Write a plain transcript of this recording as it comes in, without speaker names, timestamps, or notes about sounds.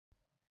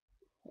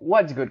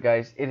What's good,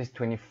 guys? It is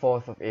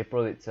 24th of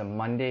April. It's a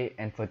Monday,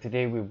 and for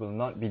today we will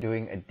not be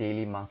doing a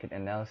daily market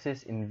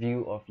analysis in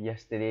view of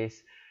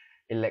yesterday's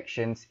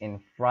elections in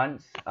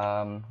France.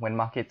 When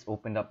markets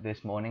opened up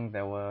this morning,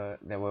 there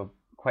were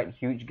quite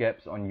huge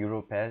gaps on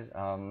euro pairs.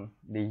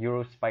 The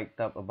euro spiked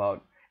up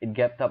about it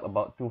gapped up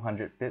about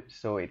 200 pips,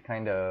 so it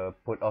kind of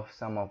put off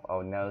some of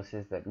our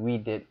analysis that we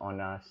did on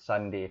a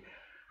Sunday.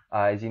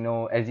 As you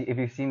know, if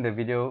you've seen the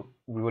video,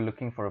 we were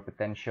looking for a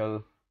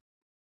potential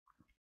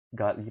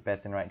godly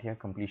pattern right here,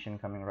 completion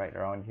coming right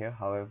around here.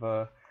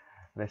 However,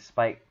 the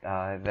spike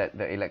that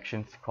the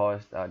elections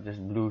caused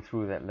just blew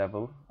through that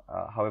level.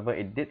 However,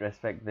 it did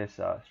respect this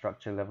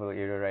structure level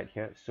area right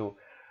here. So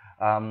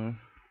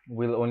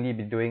we'll only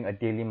be doing a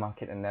daily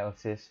market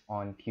analysis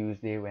on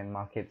Tuesday when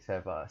markets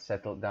have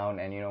settled down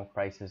and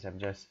prices have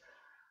just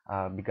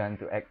begun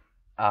to act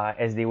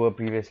as they were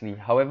previously.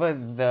 However,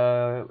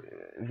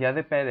 the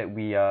other pair that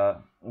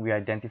we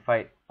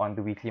identified on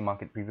the weekly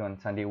market preview on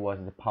Sunday was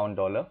the pound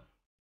dollar.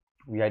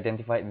 We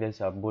identified this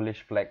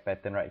bullish flag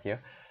pattern right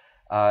here,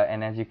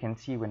 and as you can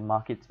see, when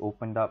markets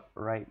opened up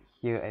right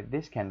here at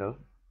this candle,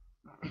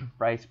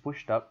 price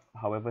pushed up,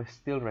 however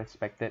still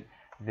respected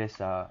this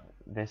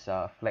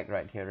flag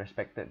right here,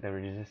 respected the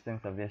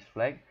resistance of this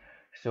flag.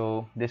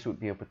 So this would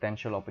be a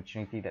potential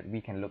opportunity that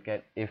we can look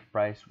at if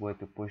price were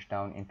to push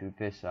down into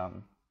this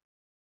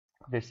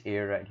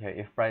area right here.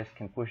 If price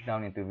can push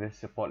down into this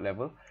support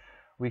level,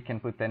 we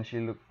can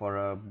potentially look for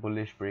a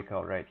bullish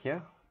breakout right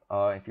here.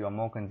 If you are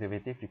more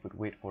conservative, you could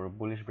wait for a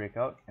bullish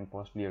breakout and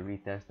possibly a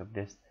retest of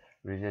this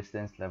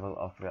resistance level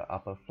of the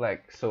upper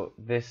flag. So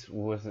this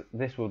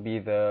will be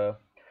the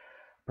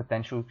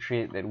potential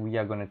trade that we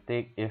are going to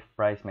take if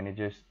price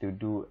manages to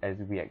do as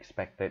we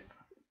expected.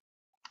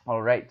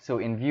 Alright, so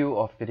in view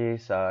of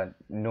today's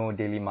no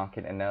daily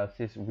market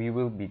analysis, we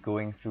will be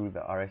going through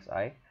the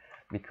RSI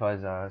because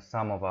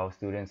some of our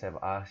students have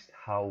asked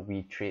how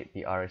we trade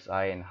the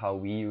RSI and how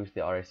we use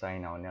the RSI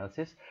in our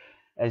analysis.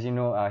 As you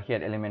know, here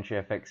at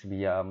ElementaryFX,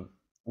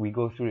 we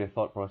go through the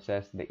thought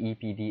process, the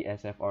EPD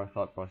SFR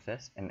thought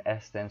process, and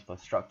S stands for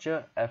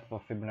structure, F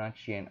for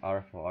Fibonacci, and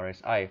R for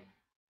RSI.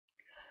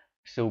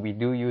 So we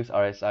do use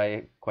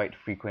RSI quite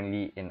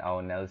frequently in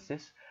our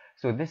analysis.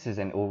 So this is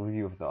an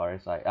overview of the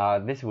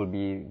RSI. This will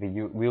be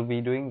we'll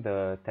be doing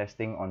the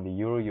testing on the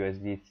Euro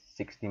USD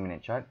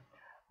 60-minute chart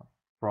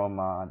from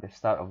the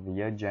start of the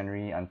year,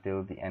 January,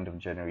 until the end of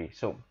January.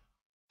 So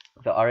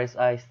the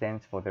RSI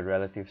stands for the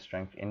Relative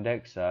Strength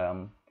Index.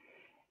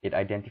 It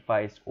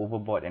identifies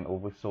overbought and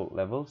oversold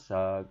levels.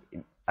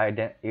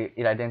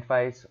 It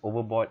identifies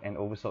overbought and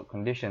oversold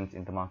conditions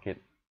in the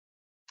market.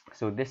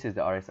 So this is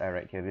the RSI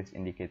right here, this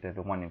indicator,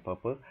 the one in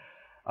purple.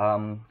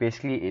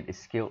 Basically, it is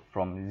scaled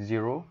from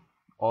 0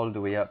 all the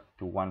way up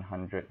to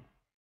 100.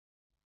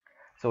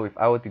 So if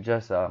I were to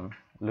just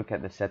look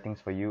at the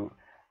settings for you,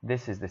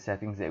 this is the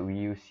settings that we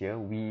use here.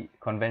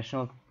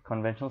 Conventional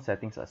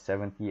settings are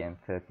 70 and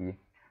 30.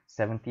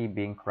 70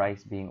 being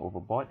price being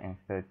overbought and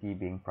 30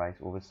 being price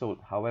oversold.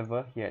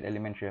 However, here at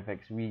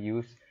ElementaryFX, we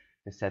use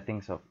the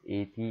settings of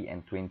 80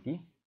 and 20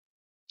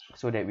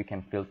 so that we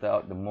can filter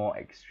out the more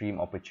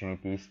extreme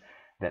opportunities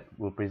that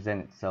will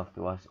present itself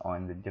to us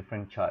on the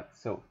different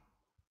charts. So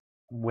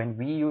when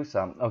we use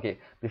okay,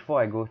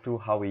 before I go through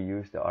how we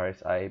use the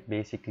RSI,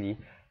 basically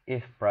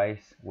if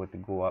price were to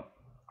go up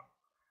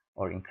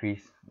or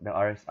increase, the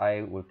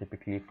RSI will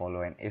typically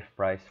follow, and if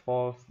price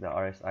falls, the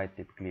RSI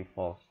typically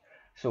falls.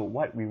 So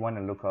what we want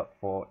to look out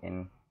for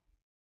in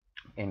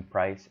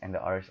price and the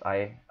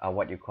RSI are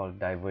what you call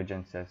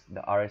divergences.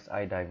 The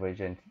RSI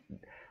divergence,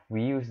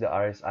 we use the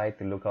RSI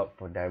to look out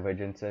for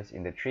divergences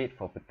in the trade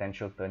for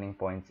potential turning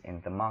points in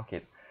the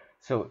market.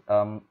 So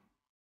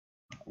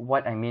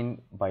what I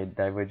mean by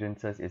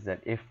divergences is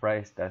that if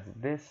price does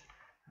this,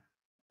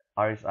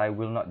 RSI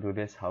will not do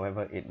this,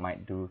 however it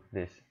might do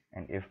this,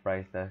 and if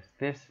price does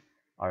this,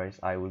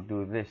 RSI will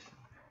do this.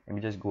 Let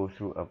me just go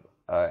through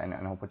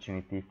an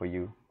opportunity for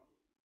you.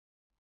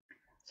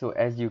 So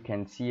as you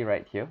can see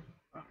right here,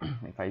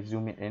 if I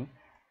zoom it in,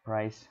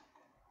 price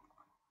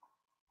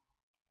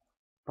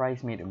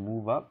made a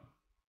move up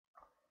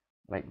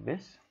like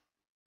this,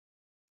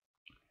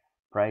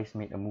 price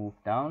made a move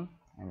down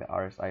and the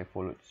RSI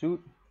followed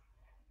suit,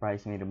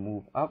 price made a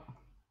move up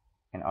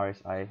and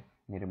RSI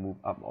made a move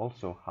up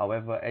also.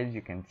 However, as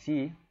you can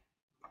see,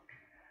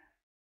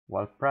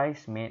 while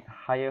price made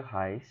higher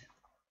highs,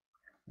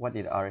 what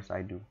did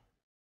RSI do?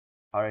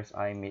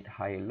 RSI made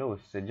higher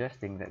lows,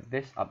 suggesting that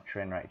this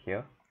uptrend right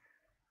here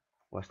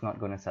was not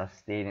going to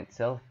sustain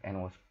itself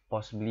and was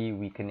possibly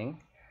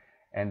weakening,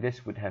 and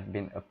this would have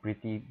been a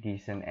pretty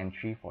decent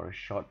entry for a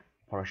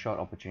short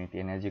opportunity.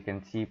 And as you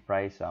can see,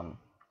 price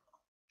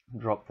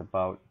dropped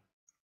about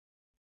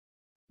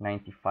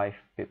 95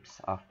 pips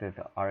after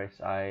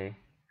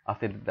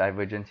the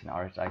divergence in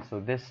RSI. So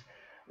this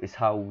is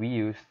how we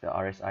use the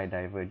RSI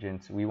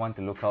divergence. We want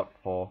to look out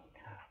for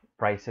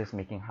prices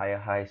making higher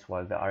highs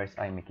while the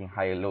RSI making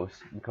higher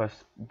lows,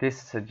 because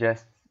this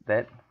suggests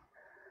that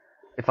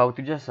if I were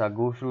to just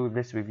go through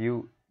this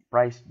review,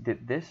 price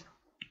did this,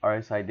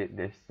 RSI did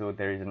this, so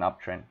there is an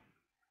uptrend.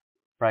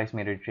 Price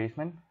made a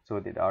retracement, so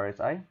did the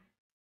RSI.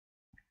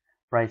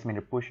 Price made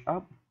a push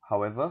up,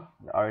 however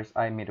the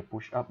RSI made a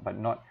push up but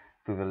not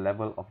to the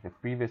level of the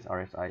previous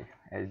RSI.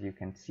 As you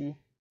can see,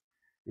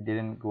 it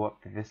didn't go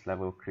up to this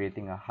level,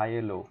 creating a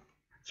higher low,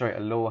 sorry,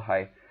 a lower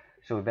high.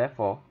 So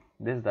therefore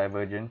this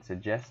divergence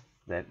suggests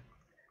that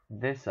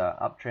this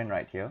uptrend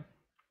right here,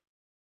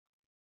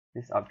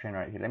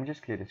 let me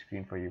just clear the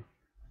screen for you.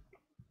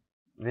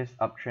 This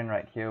uptrend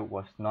right here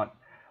was not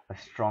a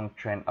strong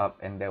trend up,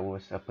 and there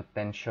was a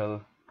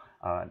potential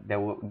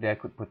there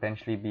could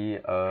potentially be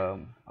a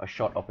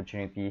short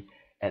opportunity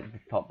at the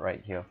top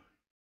right here.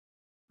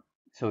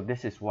 So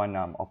this is one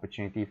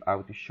opportunity. If I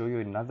were to show you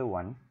another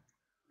one,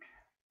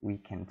 we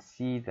can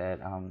see that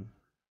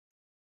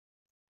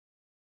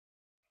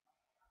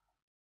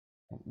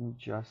let me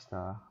just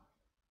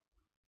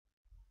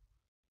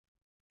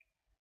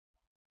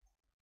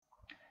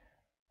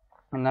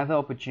another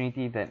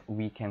opportunity that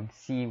we can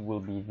see will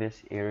be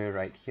this area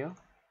right here.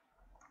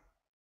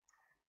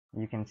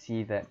 You can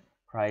see that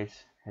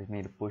price has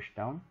made a push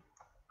down,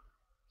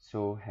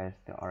 so has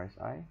the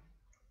RSI.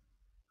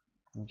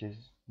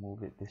 Just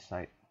move it this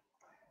side.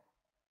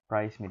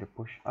 Price made a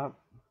push up,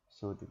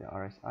 so did the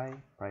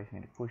RSI. Price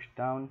made a push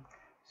down,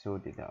 so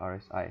did the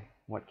RSI.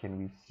 What can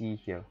we see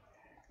here?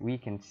 We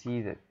can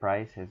see that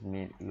price has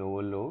made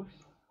lower lows,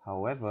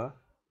 however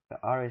the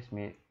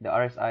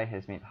RSI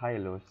has made higher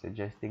lows,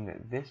 suggesting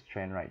that this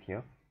trend right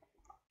here,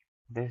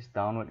 this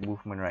downward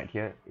movement right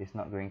here, is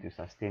not going to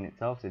sustain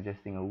itself,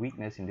 suggesting a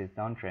weakness in this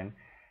downtrend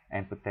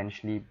and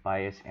potentially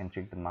buyers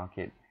entering the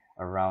market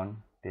around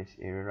this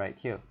area right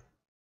here.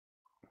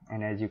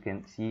 And as you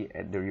can see,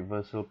 at the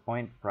reversal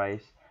point,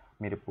 price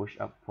made a push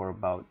up for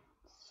about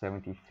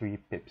 73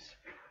 pips.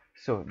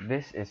 So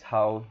this is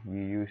how you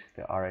use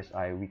the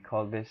RSI. We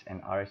call this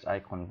an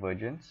RSI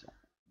convergence.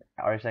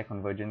 RSI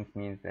convergence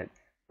means that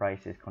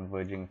price is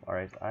converging with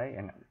RSI,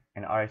 and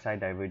an RSI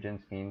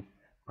divergence means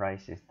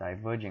price is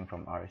diverging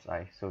from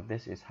RSI. So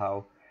this is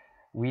how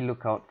we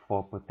look out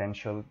for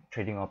potential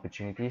trading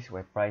opportunities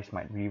where price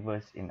might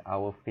reverse in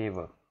our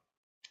favor.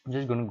 I'm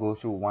just going to go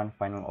through one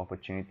final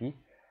opportunity,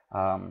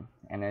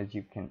 and as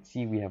you can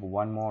see, we have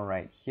one more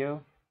right here.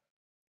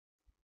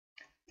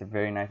 It's a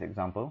very nice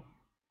example.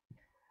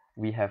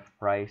 We have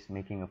price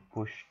making a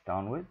push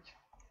downwards,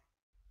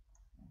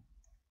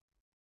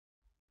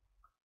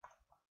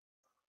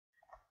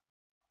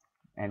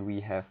 and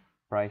we have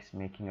price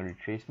making a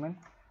retracement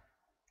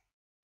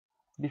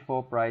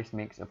before price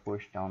makes a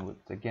push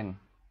downwards again,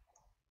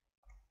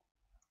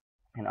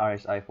 and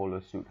RSI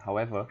follows suit.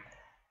 However,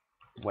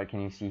 what can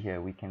you see here?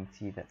 We can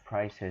see that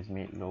price has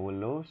made lower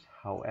lows,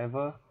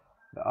 however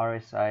the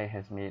RSI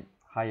has made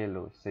higher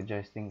lows,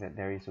 suggesting that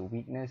there is a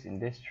weakness in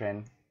this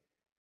trend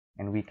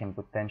and we can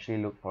potentially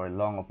look for a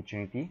long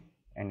opportunity.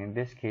 And in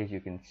this case,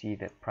 you can see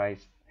that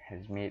price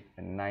has made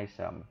a nice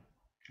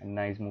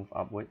move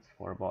upwards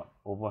for about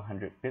over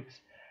 100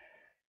 pips.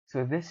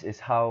 So this is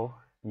how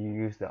you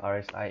use the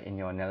RSI in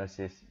your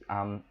analysis.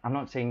 I'm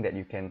not saying that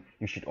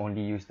you should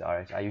only use the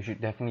RSI. You should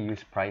definitely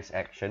use price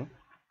action.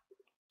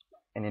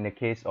 And in the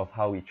case of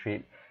how we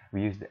trade,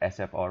 we use the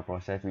SFR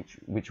process,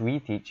 which we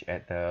teach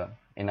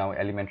in our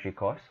elementary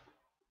course.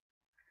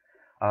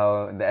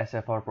 The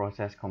SFR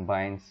process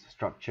combines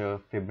structure,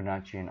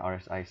 Fibonacci, and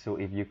RSI. So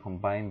if you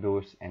combine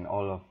those, and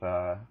all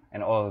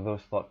of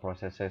those thought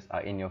processes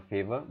are in your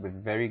favor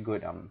with very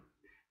good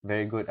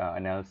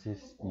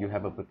analysis, you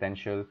have a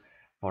potential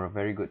for a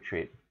very good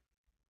trade.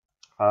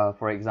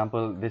 For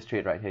example, this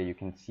trade right here, you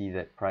can see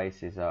that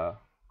price is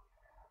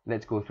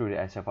let's go through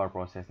the SFR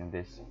process in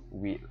this.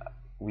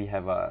 We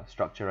have a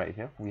structure right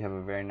here. We have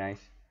a very nice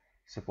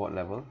support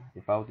level.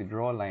 If I were to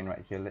draw a line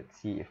right here, let's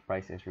see if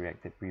price has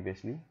reacted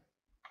previously.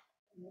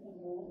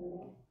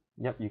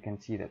 Yep, you can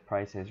see that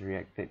price has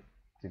reacted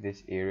to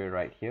this area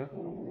right here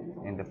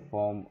in the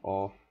form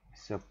of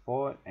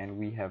support, and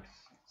we have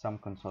some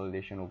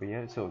consolidation over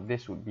here. So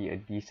this would be a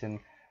decent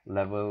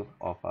level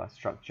of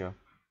structure.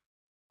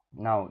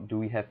 Now, do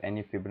we have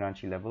any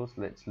Fibonacci levels?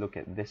 Let's look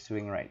at this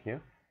swing right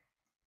here.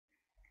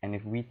 And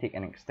if we take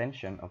an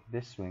extension of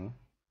this swing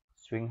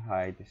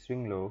high to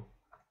swing low,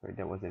 right,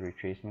 that was a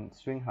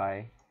retracement, swing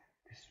high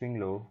to swing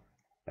low,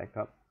 back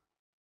up,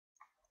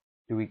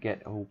 do we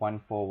get a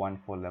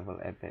 1414 level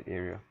at that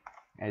area?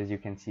 As you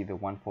can see, the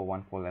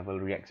 1414 level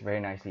reacts very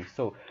nicely.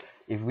 So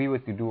if we were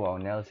to do our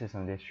analysis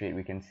on this trade,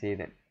 we can say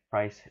that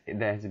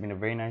there has been a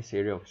very nice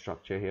area of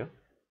structure here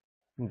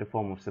in the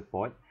form of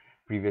support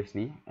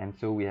previously, and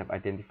so we have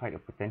identified a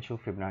potential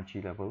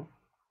Fibonacci level,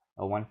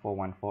 a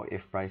 1414,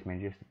 if price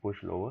manages to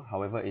push lower.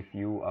 However, if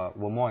you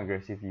were more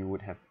aggressive, you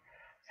would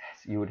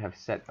have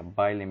set a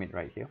buy limit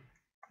right here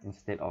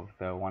instead of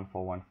the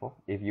 1414.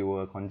 If you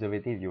were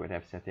conservative, you would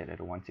have set it at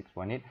a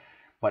 1618.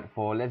 But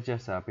let's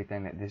just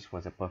pretend that this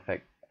was a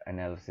perfect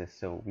analysis.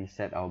 So we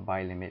set our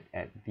buy limit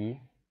at the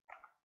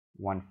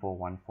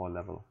 1414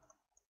 level,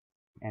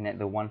 and at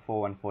the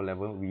 1414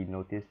 level, we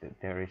notice that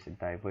there is a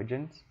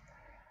divergence.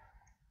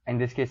 In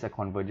this case, a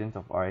convergence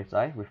of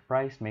RSI, with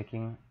price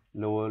making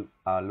lower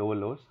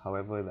lows.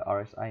 However, the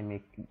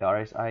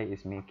RSI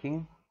is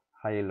making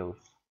higher lows.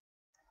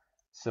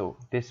 So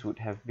this would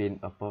have been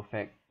a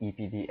perfect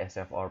EPD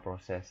SFR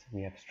process.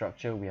 We have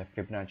structure, we have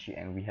Fibonacci,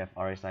 and we have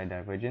RSI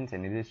divergence,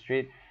 and in this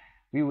trade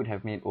we would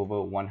have made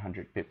over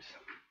 100 pips.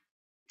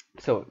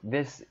 So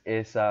this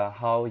is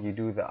how you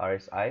do the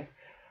RSI.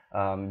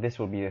 This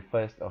will be the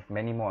first of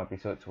many more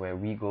episodes where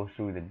we go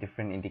through the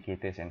different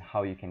indicators and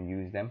how you can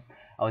use them.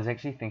 I was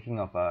actually thinking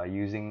of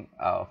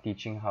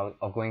teaching how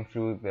of going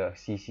through the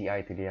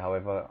CCI today.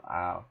 However,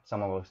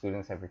 some of our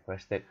students have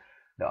requested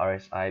the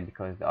RSI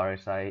because the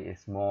RSI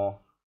is more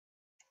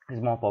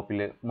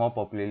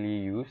popularly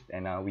used,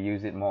 and we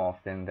use it more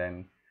often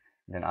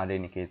than other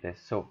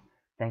indicators. So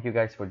thank you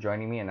guys for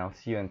joining me, and I'll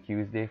see you on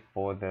Tuesday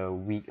for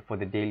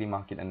the daily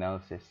market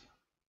analysis.